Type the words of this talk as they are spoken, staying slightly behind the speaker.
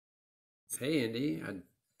Hey Andy, I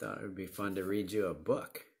thought it would be fun to read you a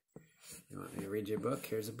book. You want me to read you a book?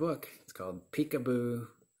 Here's a book. It's called Peekaboo.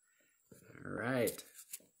 All right.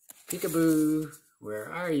 Peekaboo, where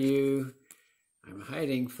are you? I'm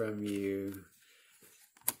hiding from you.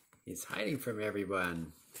 He's hiding from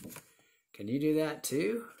everyone. Can you do that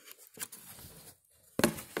too?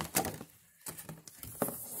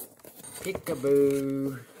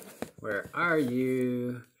 Peekaboo, where are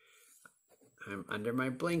you? I'm under my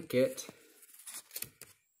blanket,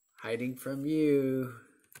 hiding from you.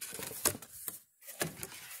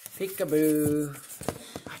 Peekaboo.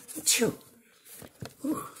 Achoo.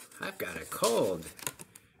 Whew, I've got a cold.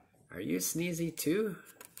 Are you sneezy too?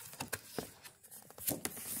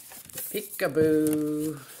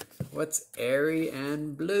 Peekaboo. What's airy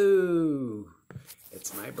and blue?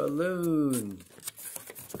 It's my balloon.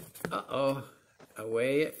 Uh-oh,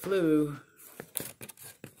 away it flew.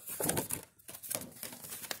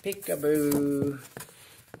 Peekaboo.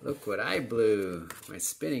 Look what I blew. My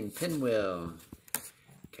spinning pinwheel.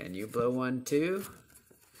 Can you blow one too?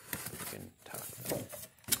 You can talk.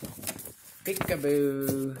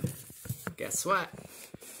 Peekaboo. Guess what?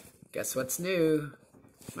 Guess what's new?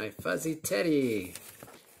 My fuzzy teddy.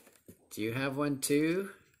 Do you have one too?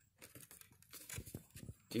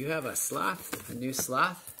 Do you have a sloth? A new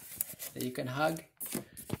sloth that you can hug?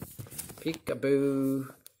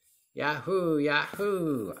 Peekaboo. Yahoo,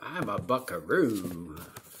 yahoo, I'm a buckaroo.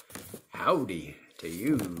 Howdy to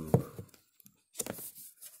you.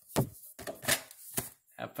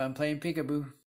 Have fun playing peekaboo.